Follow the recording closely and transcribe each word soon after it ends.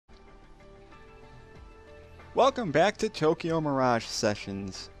Welcome back to Tokyo Mirage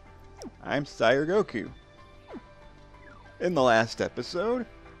Sessions. I'm Sire Goku. In the last episode,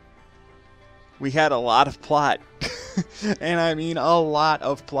 we had a lot of plot. And I mean a lot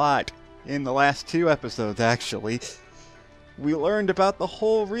of plot. In the last two episodes, actually. We learned about the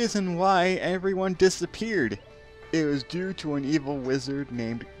whole reason why everyone disappeared. It was due to an evil wizard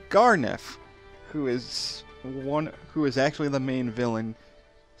named Garnef, who is actually the main villain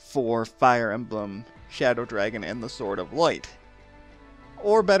for Fire Emblem, Shadow Dragon, and the Sword of Light,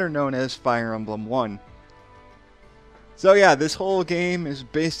 or better known as Fire Emblem 1. So yeah, this whole game has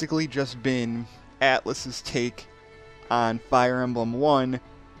basically just been Atlus's take on Fire Emblem 1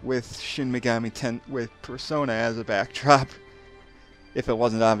 with Shin Megami with Persona as a backdrop. If it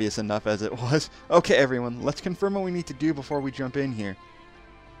wasn't obvious enough as it was. Okay everyone, let's confirm what we need to do before we jump in here.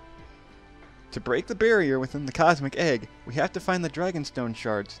 To break the barrier within the Cosmic Egg, we have to find the Dragonstone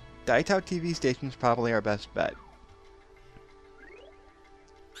shards. Daitao TV station is probably our best bet.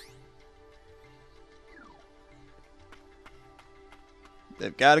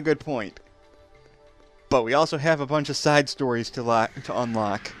 They've got a good point. But we also have a bunch of side stories to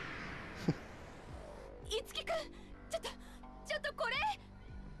unlock.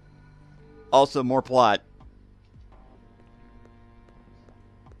 Also more plot.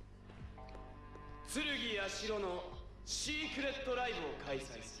 Yashiroのシークレットライブを開催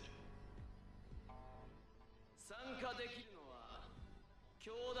する。参加できるのは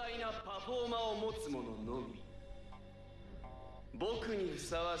強大なパフォーマーを持つ者のみ。僕にふ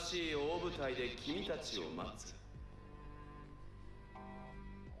さわしい大舞台で君たちを待つ。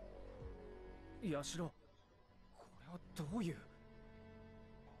ヤシロ、これはどういう？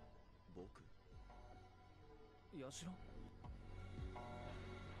僕？ヤシロ？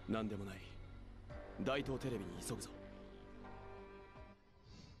なんでもない。大東テレビに急ぐぞ。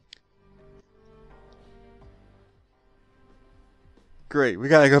Great, we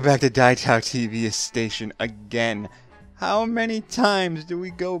gotta go back to Daitao TV station again. How many times do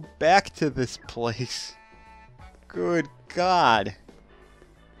we go back to this place? Good God.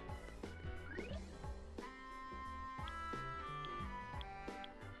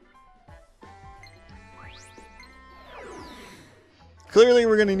 Clearly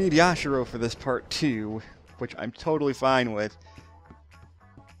we're gonna need Yashiro for this part too, which I'm totally fine with.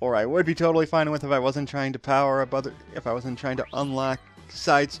 Or I would be totally fine with if I wasn't trying to power up if I wasn't trying to unlock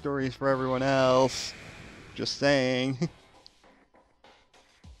side stories for everyone else. Just saying.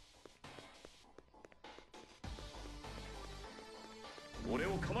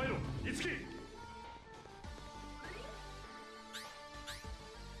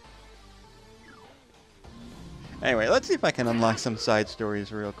 Anyway, let's see if I can unlock some side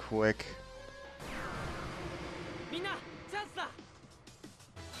stories real quick.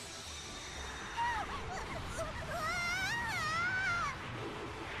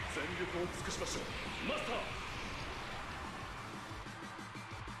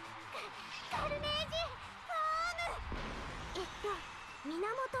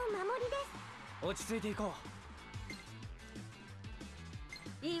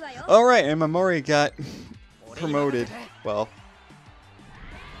 Alright, and Mamori got promoted. Well,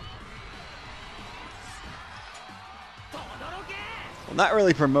 not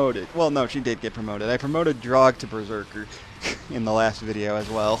really promoted. Well, no, she did get promoted. I promoted Drog to Berserker in the last video as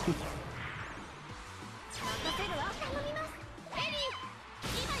well.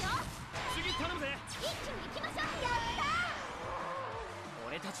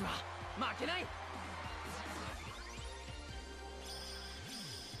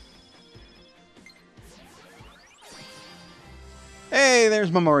 Hey,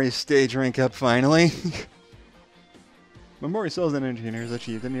 there's Mamori's stage rank up finally. Mamori Souls and Engineer has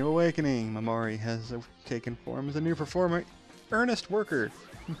achieved a new awakening. Mamori has taken form as a new performer, earnest worker.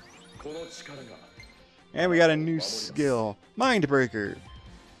 And we got a new skill, Mindbreaker.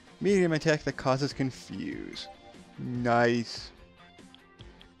 Medium attack that causes confuse. Nice.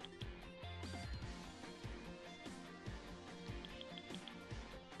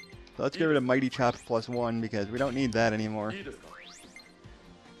 So let's get rid of Mighty Chop +1 because we don't need that anymore.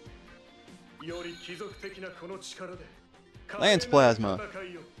 Lance Plasma.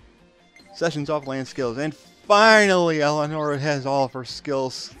 Sessions off land skills. And finally Eleanor has all of her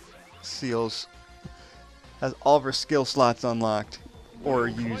skill slots unlocked. Or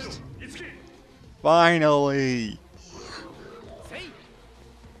used. Finally!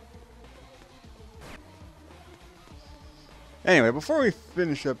 Anyway, before we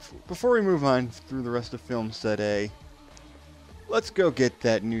move on through the rest of Film Set A, let's go get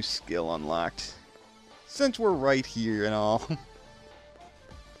that new skill unlocked. Since we're right here and all.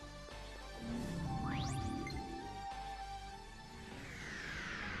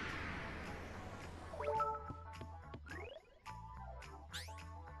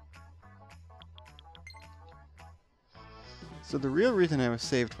 So the real reason I was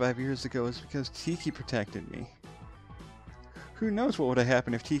saved 5 years ago is because Tiki protected me. Who knows what would have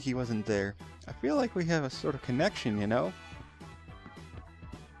happened if Tiki wasn't there? I feel like we have a sort of connection, you know?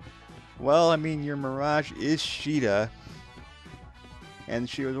 Well, I mean, your Mirage is Sheeta. And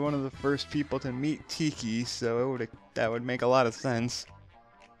she was one of the first people to meet Tiki, so that would make a lot of sense.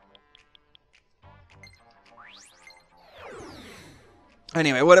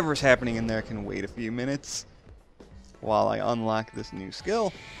 Anyway, whatever's happening in there can wait a few minutes while I unlock this new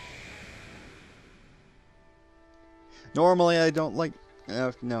skill. Normally I don't like...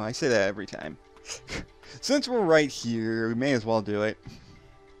 no, I say that every time. Since we're right here, we may as well do it.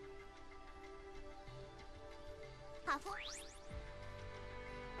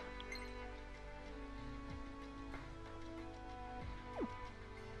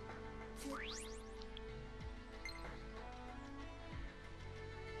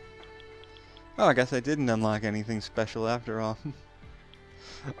 Oh, I guess I didn't unlock anything special after all.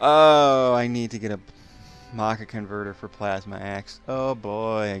 Oh, I need to get a Maka converter for Plasma Axe. Oh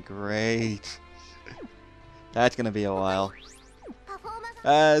boy, great. That's gonna be a while.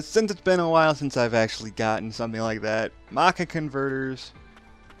 Since it's been a while since I've actually gotten something like that, Maka converters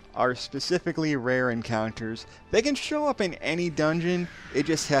are specifically rare encounters. They can show up in any dungeon, it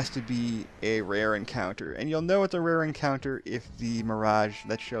just has to be a rare encounter. And you'll know it's a rare encounter if the Mirage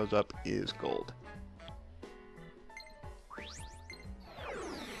that shows up is gold.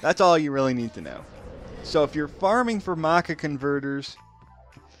 That's all you really need to know. So if you're farming for Maka converters,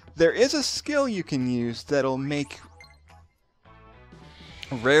 there is a skill you can use that'll make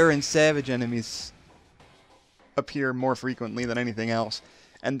rare and savage enemies appear more frequently than anything else.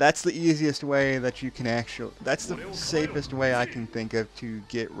 And that's the easiest way that you can actually... That's the safest way I can think of to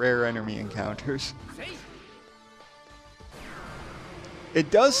get rare enemy encounters.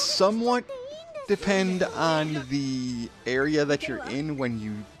 It does somewhat depend on the area that you're in when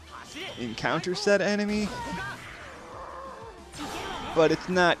you encounter said enemy. But it's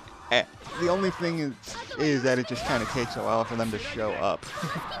not... The only thing is that it just kind of takes a while for them to show up.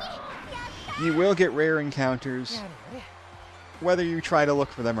 You will get rare encounters, whether you try to look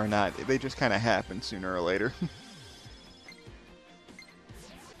for them or not. They just kind of happen sooner or later.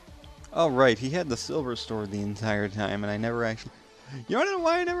 Oh right, he had the silver sword the entire time, and I never actually... You wanna know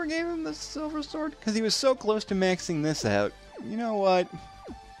why I never gave him the silver sword? Because he was so close to maxing this out. You know what?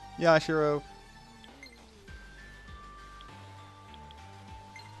 Yashiro.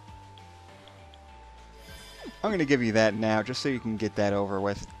 I'm gonna give you that now, just so you can get that over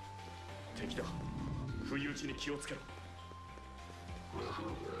with.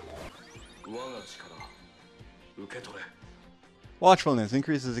 Watchfulness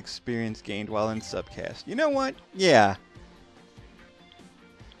increases experience gained while in subcast. You know what? Yeah.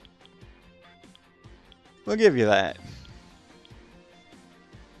 We'll give you that.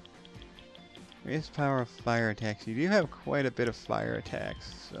 Raise power of fire attacks. You do have quite a bit of fire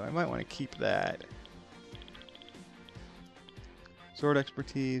attacks, so I might want to keep that. Sword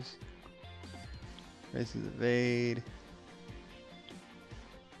expertise. Raises evade.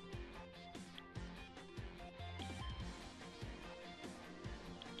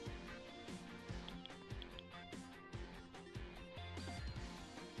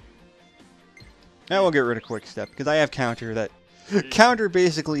 Now we'll get rid of quick step because I have counter that counter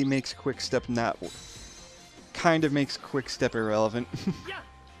basically makes quick step not kind of makes quick step irrelevant.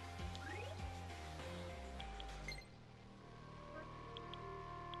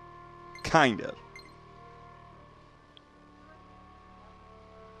 Kind of.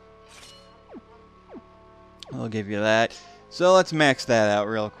 I'll give you that. So let's max that out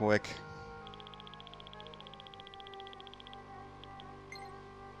real quick.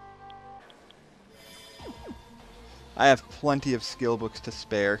 I have plenty of skill books to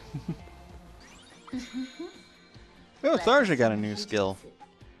spare. Oh, Tharja got a new skill.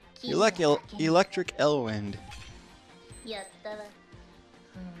 Electric Elwind.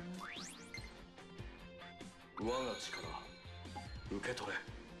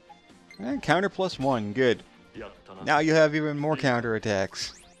 And counter +1, good. Now you have even more counter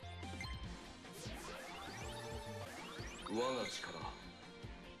attacks.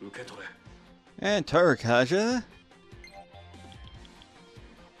 And Tarakaja.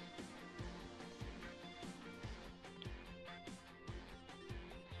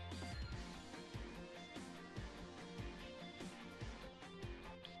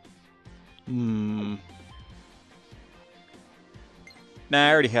 Nah,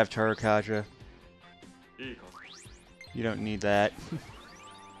 I already have Tarakaja. You don't need that.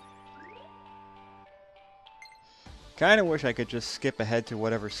 Kinda wish I could just skip ahead to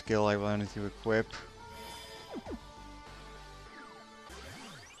whatever skill I wanted to equip.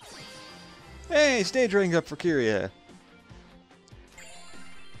 Hey, stage rank up for Kiria.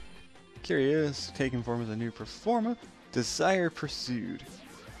 Kiria is taking form as a new performer. Desire Pursued.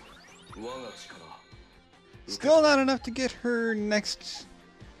 Still not enough to get her next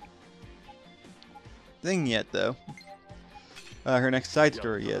thing yet, though. Her next side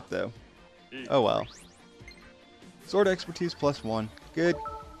story yet, though. Oh well. Sword expertise +1. Good.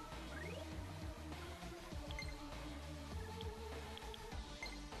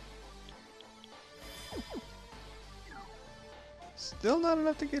 Still not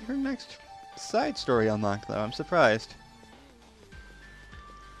enough to get her next side story unlocked, though. I'm surprised.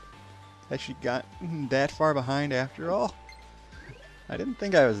 Has she gotten that far behind after all? I didn't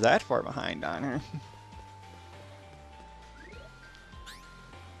think I was that far behind on her.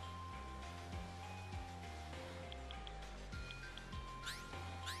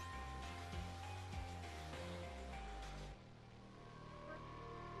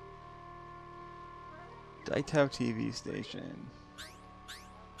 Daitao TV station.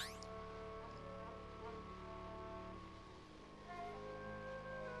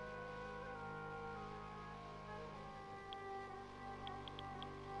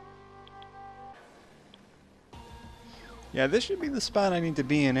 Yeah, this should be the spot I need to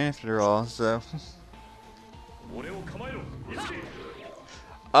be in after all, so...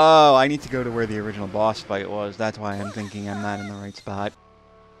 Oh, I need to go to where the original boss fight was. That's why I'm thinking I'm not in the right spot.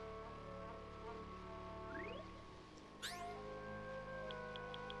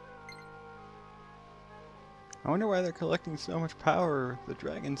 I wonder why they're collecting so much power with the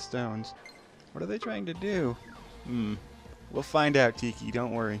Dragon Stones. What are they trying to do? We'll find out, Tiki,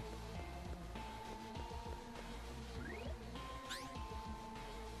 don't worry.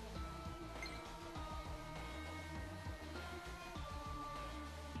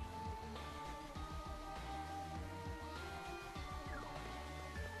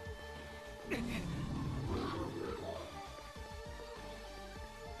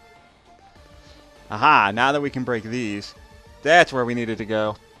 Aha, now that we can break these. That's where we needed to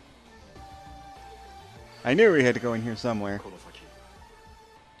go. I knew we had to go in here somewhere.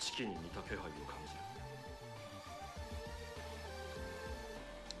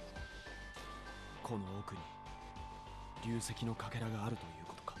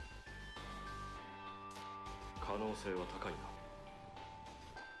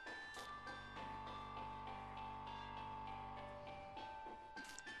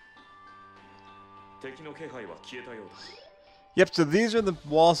 Yep, so these are the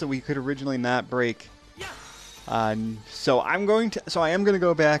walls that we could originally not break. So I am going to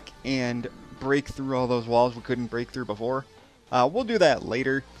go back and break through all those walls we couldn't break through before. We'll do that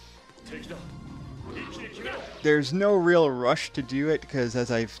later. There's no real rush to do it because,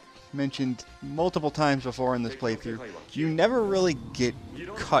 as I've mentioned multiple times before in this playthrough, you never really get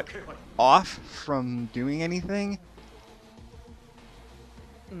cut off from doing anything.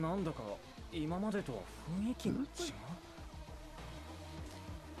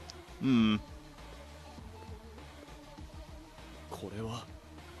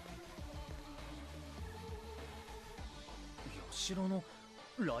 Yashiro no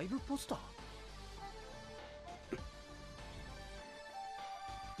live poster?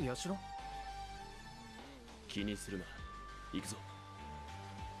 Yashiro? 気にするな。行くぞ。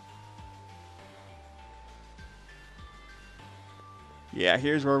Yeah,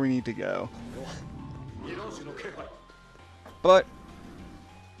 here's where we need to go. But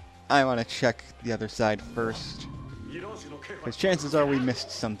I want to check the other side first, because chances are we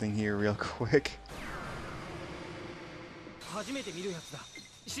missed something here real quick.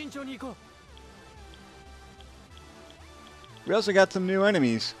 We also got some new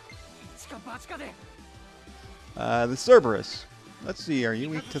enemies. The Cerberus. Let's see, are you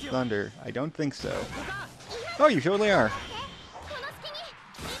weak to thunder? I don't think so. Oh, you totally are.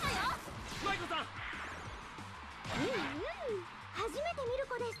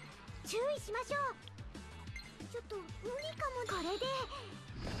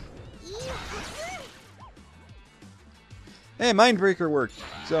 Hey, Mindbreaker worked.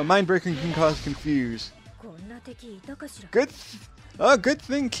 So Mindbreaker can cause confuse. Good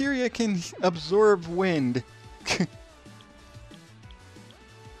thing Kiria can absorb wind.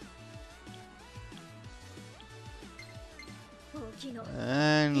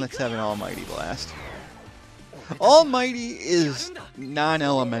 And let's have an Almighty Blast. Almighty is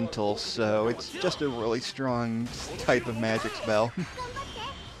non-elemental, so it's just a really strong type of magic spell.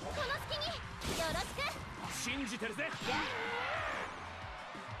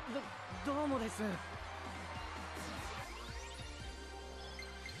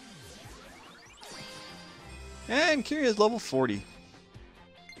 And Kiria's level 40.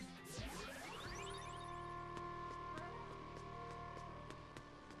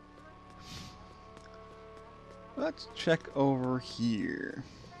 Let's check over here.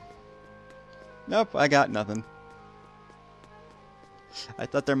 Nope, I got nothing. I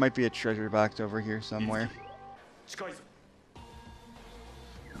thought there might be a treasure box over here somewhere. 近いぞ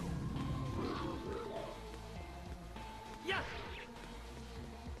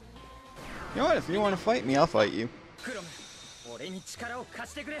You know what? If you want to fight me, I'll fight you. クロム、俺に力を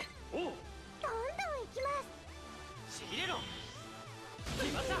貸してくれ。おうどんどん行きますしびれろ。来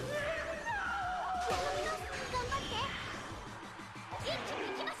ました。頑張って一気に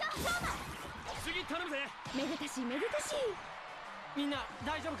行きましょうそうだ次頼むぜ。めでたしめでたしみんな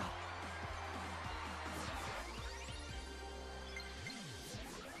大丈夫か。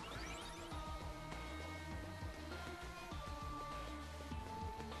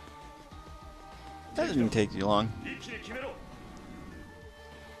 That didn't take too long. 一気に決めろ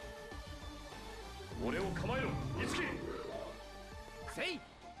俺を構えろいつきせい。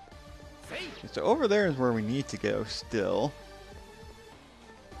せい。 So over there is where we need to go still.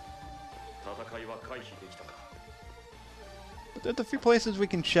 戦いは回避できたか But there's a few places we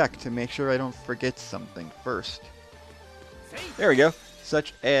can check to make sure I don't forget something first. せい。 There we go.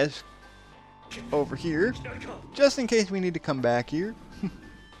 Such as over here. 左か Just in case we need to come back here.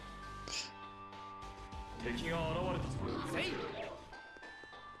 敵が現れたぞせい。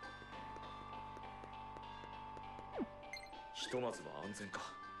 ひとまずは安全か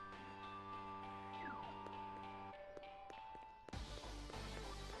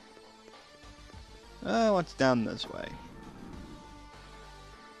What's down this way?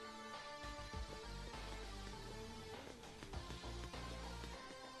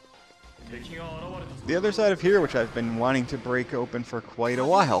 The other side of here, which I've been wanting to break open for quite a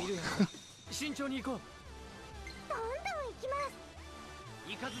while. 慎重に行こう。どんどん行きま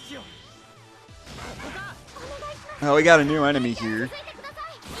すイカズチよ。 Oh, we got a new enemy here. ついてください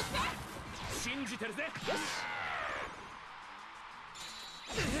行って信じてるぜ。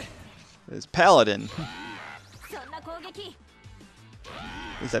 It's Paladin. そんな攻撃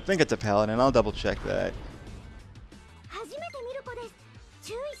At least I think it's a Paladin. I'll double check that. 初めて見る子です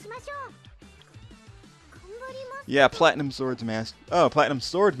注意しましょう頑張ります Yeah, Platinum Swords Master. Oh, Platinum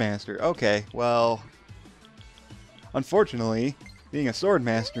Sword Master. Okay, well... Unfortunately, being a Sword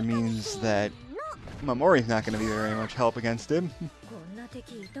Master means that Mamori's not going to be very much help against him. こんな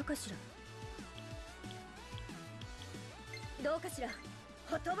敵いたかしらどうかしら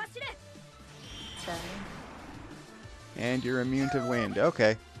ほとばしれダメ And you're immune to wind.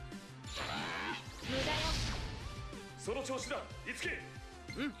 Okay. 無駄よその調子だいつき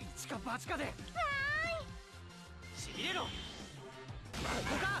うん。一か八かで。しびれろ。ここ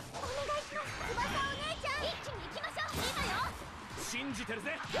か。お願いします翼お姉ちゃん一気に行きましょういいのよ信じてる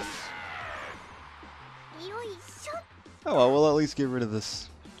ぜ。よいしょ Oh well, we'll at least get rid of this.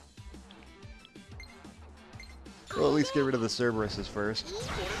 We'll at least get rid of the Cerberuses first.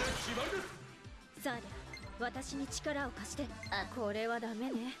 さあ私に力を貸してあこれはダ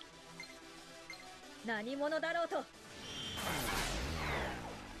メね何者だろうと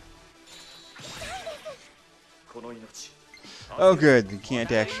この命 Oh good, you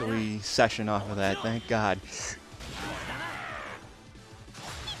can't actually session off of that, thank god. よ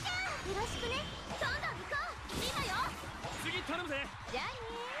ろしくねどんどん行こういいのよ次頼むぜ。じゃあ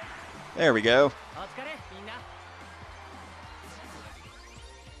ね There we go. お疲れみんな。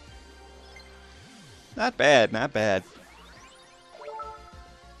 Not bad, not bad.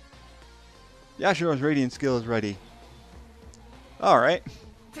 Yashiro's Radiant skill is ready. Alright.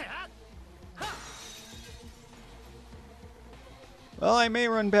 Well, I may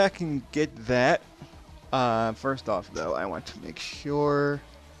run back and get that. First off, though, I want to make sure...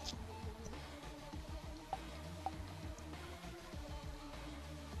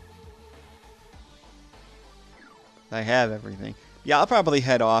 I have everything. Yeah, I'll probably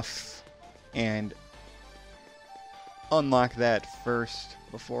head off and unlock that first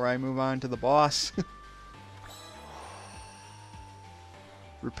before I move on to the boss.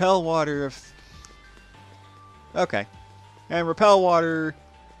 Repel water if... Okay. And repel water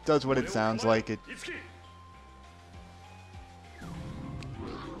does what it sounds like. It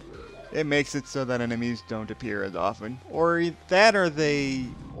makes it so that enemies don't appear as often. Or that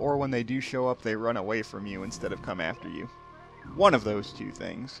or when they do show up, they run away from you instead of come after you. One of those two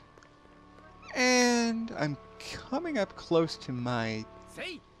things. And I'm coming up close to my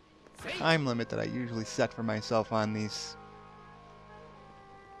time limit that I usually set for myself on these.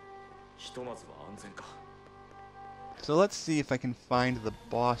 ひとまずは安全か So let's see if I can find the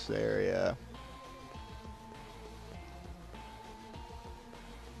boss area.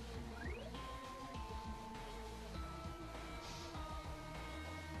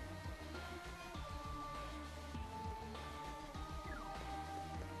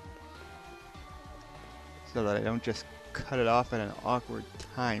 so that I don't just cut it off at an awkward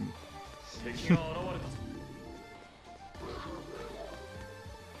time. 敵が現れたぞ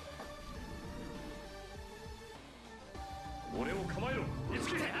俺を構えろいつ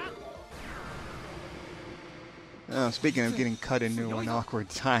け Oh, speaking of getting cut into an awkward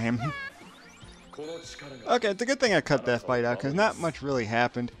time. この力が Okay, it's a good thing I cut that fight out, because not much really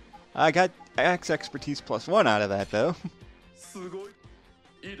happened. I got Axe Expertise +1 out of that, though. すごい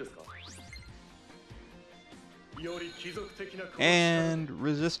いいですか より貴族的な And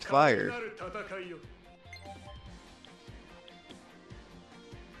resist fire. なる戦いよ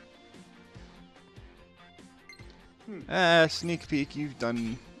Sneak peek, you've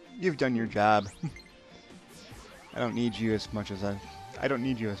done your job. I don't need you as much as I don't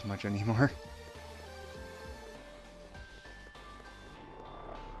need you as much anymore.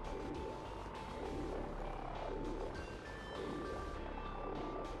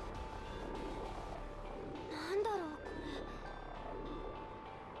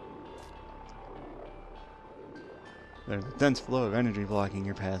 There's a dense flow of energy blocking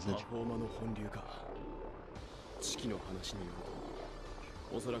your パ passage. フォーマの本流か四季の話による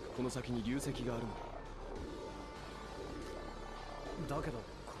とおそらくこの先に流石があるのだだけどこ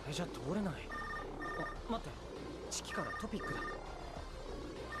れじゃ通れないあ待ってチキからトピックだ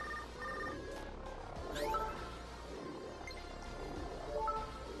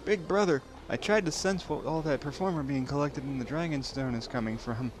Big brother, I tried to sense what all that performer being collected in the Dragonstone is coming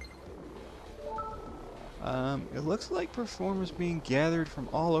from. It looks like performers being gathered from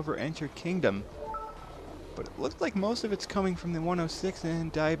all over Enter Kingdom. But it looks like most of it's coming from the 106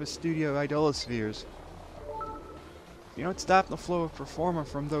 and Daiba Studio Idolospheres. If you don't stop the flow of performer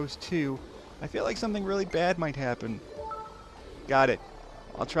from those two, I feel like something really bad might happen. Got it.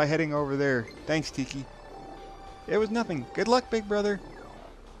 I'll try heading over there. Thanks, Tiki. It was nothing. Good luck, big brother.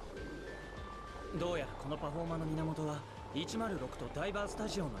 どうやらこのパフォーマーの源は106とダイバースタ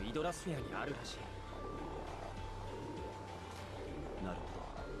ジオのイドラスフェアにあるらしいなる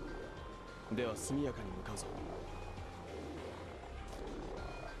ほどでは速やかに向かうぞ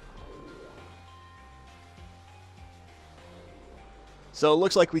So it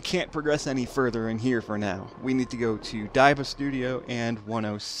looks like we can't progress any further in here for now. We need to go to Daiba Studio and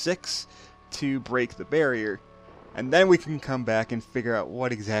 106 to break the barrier. And then we can come back and figure out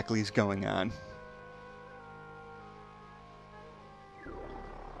what exactly is going on.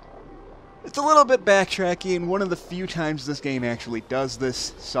 It's a little bit backtracky, and one of the few times this game actually does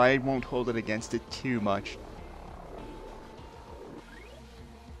this, so I won't hold it against it too much.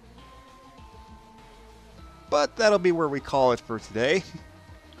 But that'll be where we call it for today.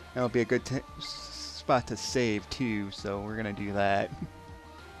 That'll be a good spot to save too, so we're gonna do that.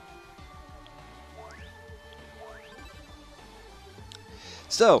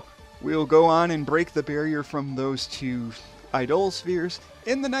 So, we'll go on and break the barrier from those two idol spheres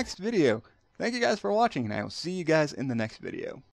in the next video. Thank you guys for watching, and I will see you guys in the next video.